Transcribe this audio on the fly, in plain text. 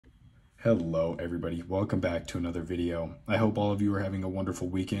Hello everybody, welcome back to another video. I hope all of you are having a wonderful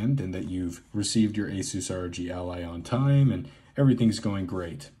weekend and that you've received your Asus ROG Ally on time and everything's going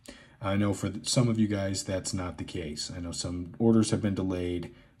great. I know for some of you guys that's not the case. I know some orders have been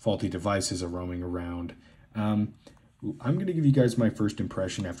delayed, faulty devices are roaming around. I'm going to give you guys my first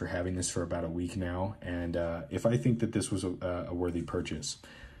impression after having this for about a week now, and if I think that this was a worthy purchase.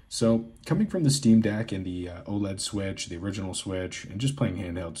 So coming from the Steam Deck and the OLED Switch, the original Switch, and just playing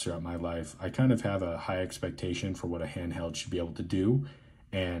handhelds throughout my life, I kind of have a high expectation for what a handheld should be able to do.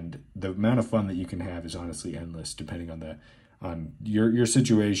 And the amount of fun that you can have is honestly endless, depending on your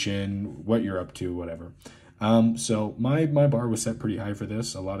situation, what you're up to, whatever. So my bar was set pretty high for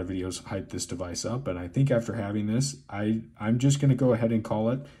this. A lot of videos hyped this device up, and I think after having this, I'm just going to go ahead and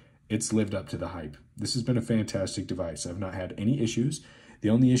call it. It's lived up to the hype. This has been a fantastic device. I've not had any issues. The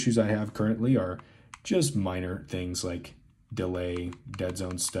only issues I have currently are just minor things like delay, dead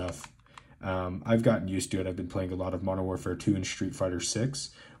zone stuff. I've gotten used to it. I've been playing a lot of Modern Warfare 2 and Street Fighter 6.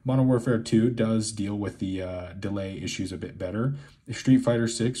 Modern Warfare 2 does deal with the delay issues a bit better. Street Fighter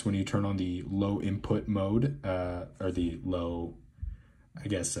 6, when you turn on the low input mode, or the low, I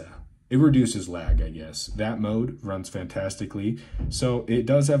guess, it reduces lag, I guess. That mode runs fantastically. So it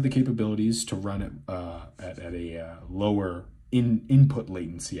does have the capabilities to run it at a lower input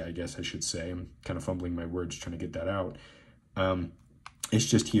latency, I guess I should say. I'm kind of fumbling my words trying to get that out. It's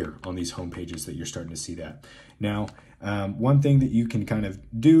just here on these home pages that you're starting to see that. Now, one thing that you can kind of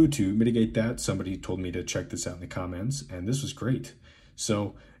do to mitigate that, somebody told me to check this out in the comments, and this was great.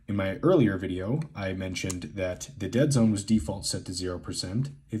 So in my earlier video, I mentioned that the dead zone was default set to 0%.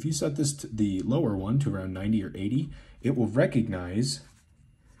 If you set this to the lower one to around 90 or 80, it will recognize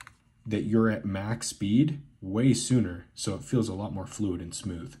that you're at max speed way sooner, so it feels a lot more fluid and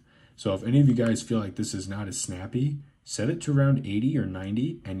smooth. So if any of you guys feel like this is not as snappy, set it to around 80 or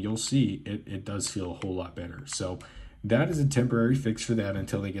 90 and you'll see it does feel a whole lot better. So that is a temporary fix for that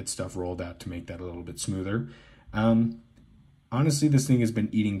until they get stuff rolled out to make that a little bit smoother. Honestly, this thing has been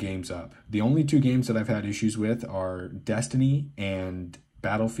eating games up. The only two games that I've had issues with are Destiny and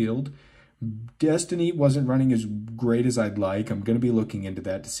Battlefield. Destiny wasn't running as great as I'd like. I'm going to be looking into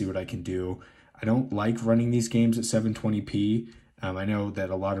that to see what I can do. I don't like running these games at 720p. I know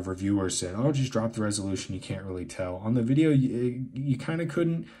that a lot of reviewers said, oh, just drop the resolution. You can't really tell. On the video, you kind of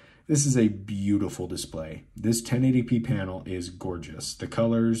couldn't. This is a beautiful display. This 1080p panel is gorgeous. The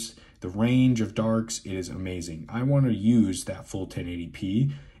colors, the range of darks, it is amazing. I want to use that full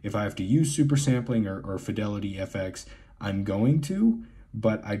 1080p. If I have to use super sampling or Fidelity FX, I'm going to,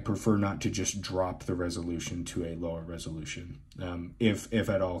 but I'd prefer not to just drop the resolution to a lower resolution, if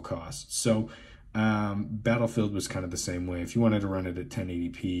at all costs. So Battlefield was kind of the same way. If you wanted to run it at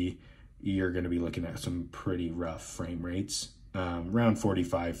 1080p, you're going to be looking at some pretty rough frame rates, around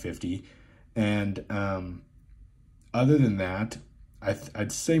 45, 50. And other than that,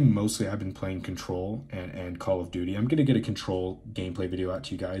 I'd say mostly I've been playing Control and Call of Duty. I'm going to get a Control gameplay video out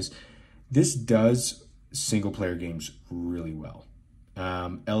to you guys. This does single player games really well.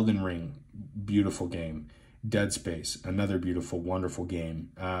 Elden Ring, beautiful game. Dead Space, another beautiful, wonderful game.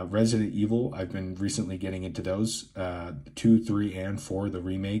 Resident Evil, I've been recently getting into those, 2, 3, and 4, the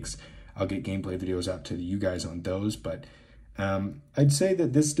remakes. I'll get gameplay videos out to you guys on those, but I'd say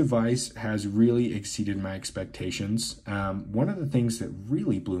that this device has really exceeded my expectations. One of the things that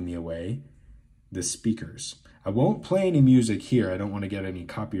really blew me away, the speakers. I won't play any music here. I don't want to get any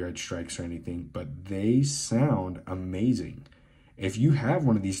copyright strikes or anything, but they sound amazing. If you have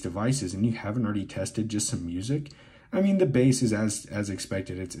one of these devices and you haven't already tested just some music, I mean, the bass is as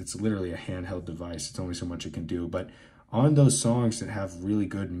expected. It's literally a handheld device. It's only so much it can do. But on those songs that have really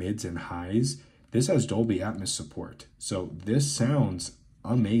good mids and highs, this has Dolby Atmos support. So this sounds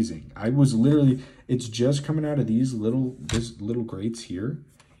amazing. It's just coming out of these little grates here.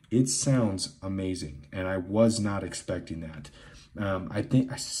 It sounds amazing, and I was not expecting that. I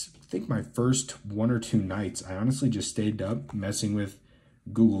think my first 1 or 2 nights, I honestly just stayed up messing with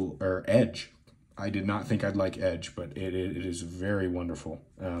Google or Edge. I did not think I'd like Edge, but it is very wonderful.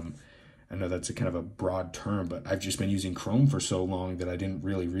 I know that's a kind of a broad term, but I've just been using Chrome for so long that I didn't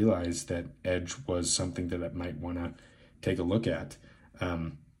really realize that Edge was something that I might want to take a look at.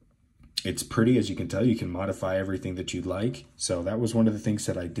 It's pretty, as you can tell. You can modify everything that you'd like. So that was one of the things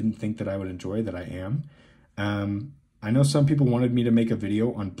that I didn't think that I would enjoy, that I am. I know some people wanted me to make a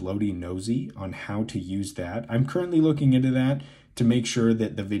video on Bloody Nosy, on how to use that. I'm currently looking into that to make sure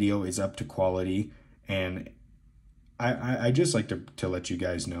that the video is up to quality. And I just like to let you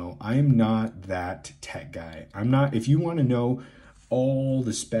guys know, I'm not that tech guy. If you want to know all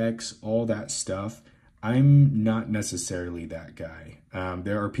the specs, all that stuff, I'm not necessarily that guy.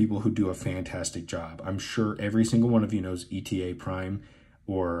 There are people who do a fantastic job. I'm sure every single one of you knows ETA Prime,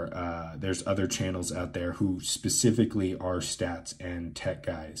 or there's other channels out there who specifically are stats and tech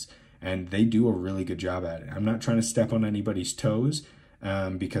guys, and they do a really good job at it. I'm not trying to step on anybody's toes,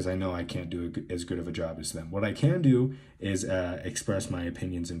 because I know I can't do as good of a job as them. What I can do is express my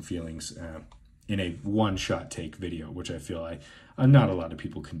opinions and feelings in a one-shot take video, which I feel like not a lot of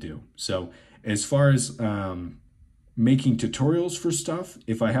people can do. So as far as making tutorials for stuff,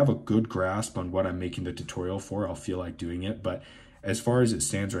 if I have a good grasp on what I'm making the tutorial for, I'll feel like doing it. But as far as it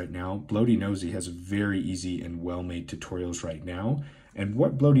stands right now, Bloody Nosy has very easy and well-made tutorials right now. And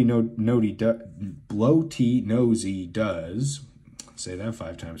what Bloody Nosy does, say that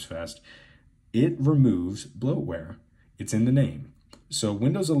 5 times fast, it removes bloatware. It's in the name. So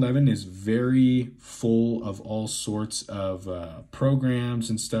Windows 11 is very full of all sorts of programs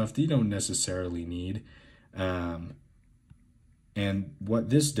and stuff that you don't necessarily need. And what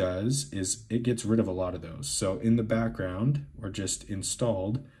this does is it gets rid of a lot of those. So in the background, or just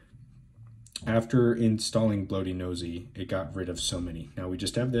installed, after installing Bloody Nosy, it got rid of so many. Now we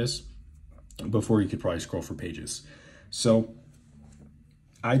just have this. Before, you could probably scroll for pages. So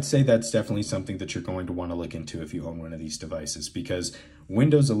I'd say that's definitely something that you're going to want to look into if you own one of these devices, because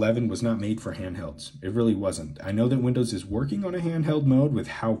Windows 11 was not made for handhelds. It really wasn't. I know that Windows is working on a handheld mode with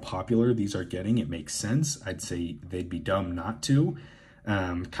how popular these are getting. It makes sense. I'd say they'd be dumb not to.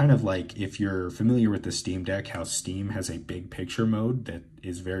 Kind of like if you're familiar with the Steam Deck, how Steam has a big picture mode that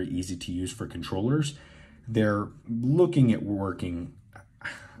is very easy to use for controllers. They're looking at working.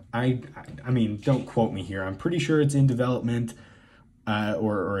 I mean, don't quote me here. I'm pretty sure it's in development,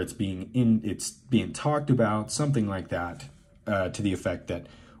 or it's being talked about, something like that, to the effect that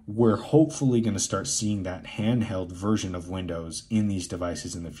we're hopefully going to start seeing that handheld version of Windows in these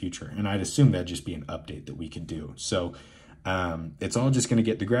devices in the future. And I'd assume that'd just be an update that we could do. So it's all just going to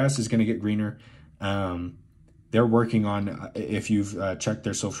get, the grass is going to get greener. They're working on, if you've checked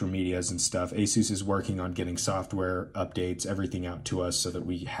their social medias and stuff, Asus is working on getting software updates, everything out to us so that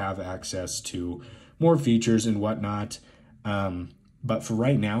we have access to more features and whatnot. But for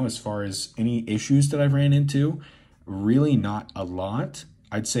right now, as far as any issues that I've ran into, really not a lot.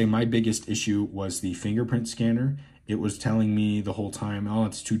 I'd say my biggest issue was the fingerprint scanner. It was telling me the whole time, oh,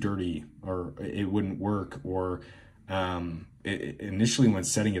 it's too dirty, or it wouldn't work, or initially when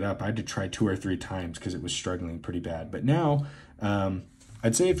setting it up, I had to try 2 or 3 times because it was struggling pretty bad. But now,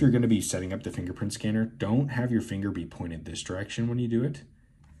 I'd say if you're going to be setting up the fingerprint scanner, don't have your finger be pointed this direction when you do it.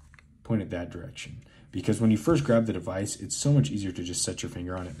 Point it that direction. Because when you first grab the device, it's so much easier to just set your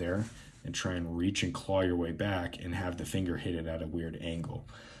finger on it there and try and reach and claw your way back and have the finger hit it at a weird angle.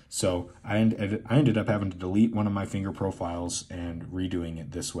 So I ended up having to delete one of my finger profiles and redoing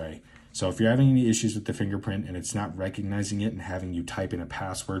it this way. So if you're having any issues with the fingerprint and it's not recognizing it and having you type in a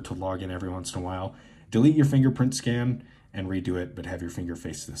password to log in every once in a while, delete your fingerprint scan and redo it, but have your finger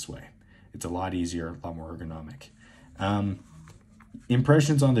face this way. It's a lot easier, a lot more ergonomic.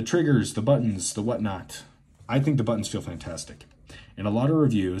 Impressions on the triggers, the buttons, the whatnot. I think the buttons feel fantastic. In a lot of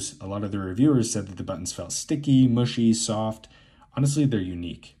reviews, a lot of the reviewers said that the buttons felt sticky, mushy, soft. Honestly, they're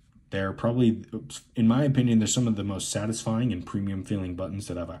unique. They're probably, in my opinion, they're some of the most satisfying and premium feeling buttons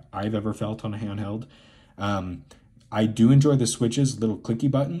that I've ever felt on a handheld. I do enjoy the switches, little clicky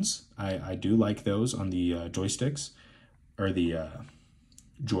buttons. I do like those on the joysticks, or the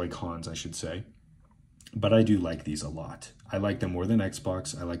Joy-Cons, I should say. But I do like these a lot. I like them more than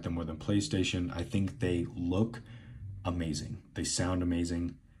Xbox. I like them more than PlayStation. I think they look amazing. They sound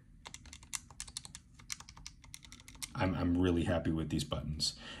amazing. I'm really happy with these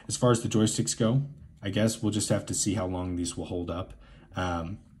buttons. As far as the joysticks go, I guess we'll just have to see how long these will hold up.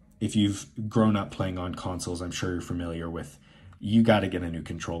 If you've grown up playing on consoles, I'm sure you're familiar with, you got to get a new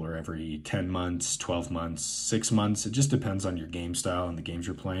controller every 10 months, 12 months, 6 months. It just depends on your game style and the games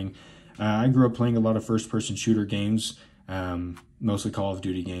you're playing. I grew up playing a lot of first-person shooter games, mostly Call of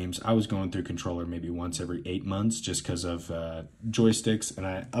Duty games. I was going through controller maybe once every 8 months just because of joysticks,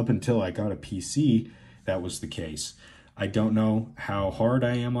 and up until I got a PC, that was the case. I don't know how hard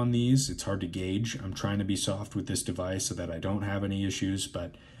I am on these. It's hard to gauge. I'm trying to be soft with this device so that I don't have any issues,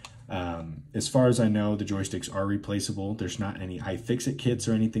 but as far as I know, the joysticks are replaceable. There's not any iFixit kits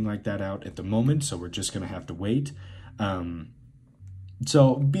or anything like that out at the moment, so we're just going to have to wait.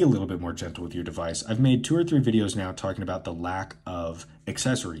 So be a little bit more gentle with your device. I've made 2 or 3 videos now talking about the lack of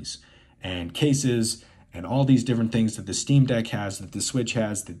accessories and cases and all these different things that the Steam Deck has, that the Switch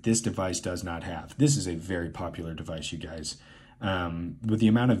has, that this device does not have. This is a very popular device, you guys. With the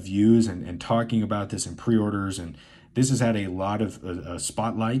amount of views and talking about this and pre-orders, and this has had a lot of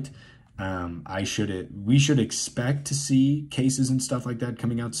spotlight. We should expect to see cases and stuff like that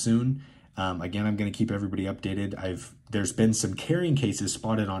coming out soon. Again, I'm going to keep everybody updated. There's been some carrying cases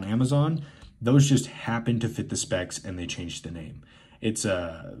spotted on Amazon. Those just happen to fit the specs and they changed the name. It's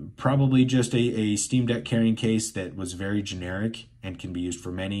probably just a Steam Deck carrying case that was very generic and can be used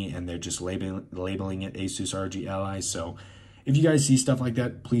for many, and they're just labeling it Asus ROG Ally. So if you guys see stuff like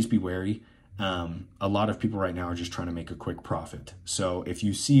that, please be wary. A lot of people right now are just trying to make a quick profit. So if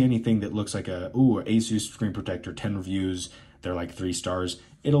you see anything that looks like Asus screen protector, 10 reviews, they're like 3 stars,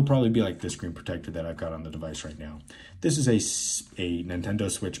 it'll probably be like this screen protector that I've got on the device right now. This is a Nintendo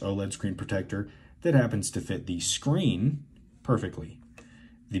Switch OLED screen protector that happens to fit the screen perfectly.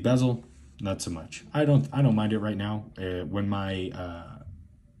 The bezel, not so much. I don't mind it right now. When my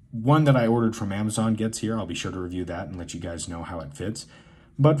one that I ordered from Amazon gets here, I'll be sure to review that and let you guys know how it fits.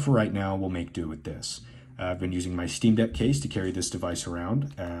 But for right now, we'll make do with this. I've been using my Steam Deck case to carry this device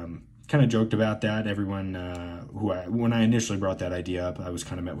around. Kind of joked about that. Everyone when I initially brought that idea up, I was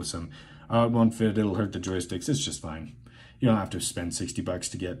kind of met with some, oh, it won't fit, it'll hurt the joysticks. It's just fine. You don't have to spend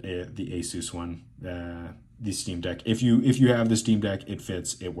 $60 to get the Asus one, the Steam Deck. If you have the Steam Deck, it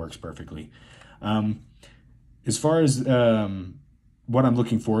fits, it works perfectly. As far as what I'm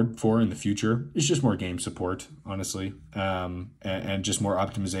looking forward for in the future is just more game support, honestly, and just more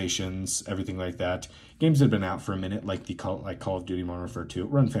optimizations, everything like that. Games that have been out for a minute, like Call of Duty Modern Warfare 2,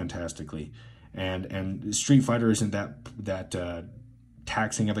 run fantastically, and Street Fighter isn't that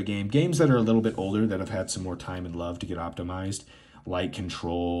taxing of a game. Games that are a little bit older that have had some more time and love to get optimized, like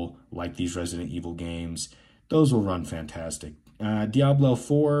Control, like these Resident Evil games, those will run fantastic. Diablo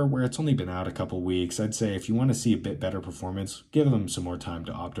 4, where it's only been out a couple weeks, I'd say if you want to see a bit better performance, give them some more time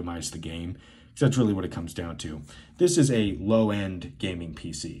to optimize the game, because that's really what it comes down to. This is a low-end gaming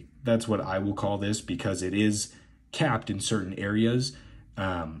PC. That's what I will call this, because it is capped in certain areas.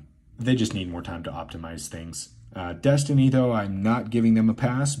 They just need more time to optimize things. Destiny, though, I'm not giving them a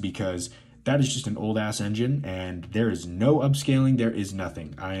pass, because that is just an old-ass engine, and there is no upscaling, there is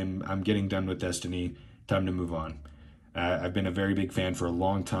nothing. I'm getting done with Destiny. Time to move on. I've been a very big fan for a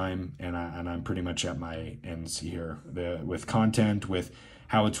long time, and I'm pretty much at my ends here. With content, with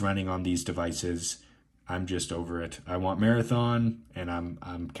how it's running on these devices, I'm just over it. I want Marathon, and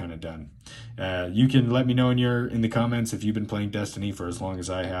I'm kind of done. You can let me know in the comments if you've been playing Destiny for as long as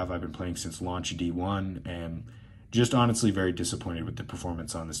I have. I've been playing since launch D1, and just honestly very disappointed with the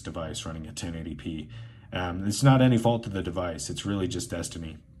performance on this device running at 1080p. It's not any fault of the device. It's really just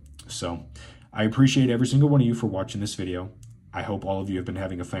Destiny. So I appreciate every single one of you for watching this video. I hope all of you have been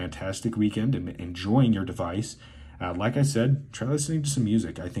having a fantastic weekend and enjoying your device. Like I said, try listening to some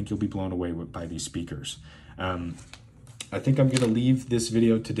music. I think you'll be blown away by these speakers. I think I'm going to leave this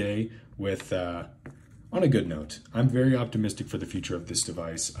video today with on a good note. I'm very optimistic for the future of this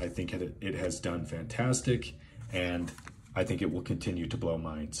device. I think it has done fantastic, and I think it will continue to blow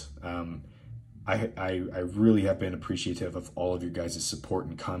minds. I really have been appreciative of all of your guys' support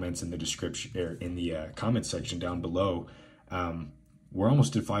and comments in the description, or in the comment section down below. We're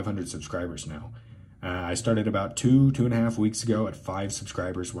almost at 500 subscribers now. I started about 2.5 weeks ago at 5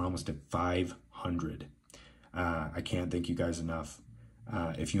 subscribers. We're almost at 500. I can't thank you guys enough.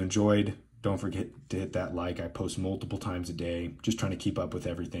 If you enjoyed, don't forget to hit that like. I post multiple times a day, just trying to keep up with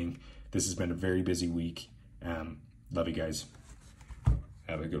everything. This has been a very busy week. Love you guys.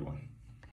 Have a good one.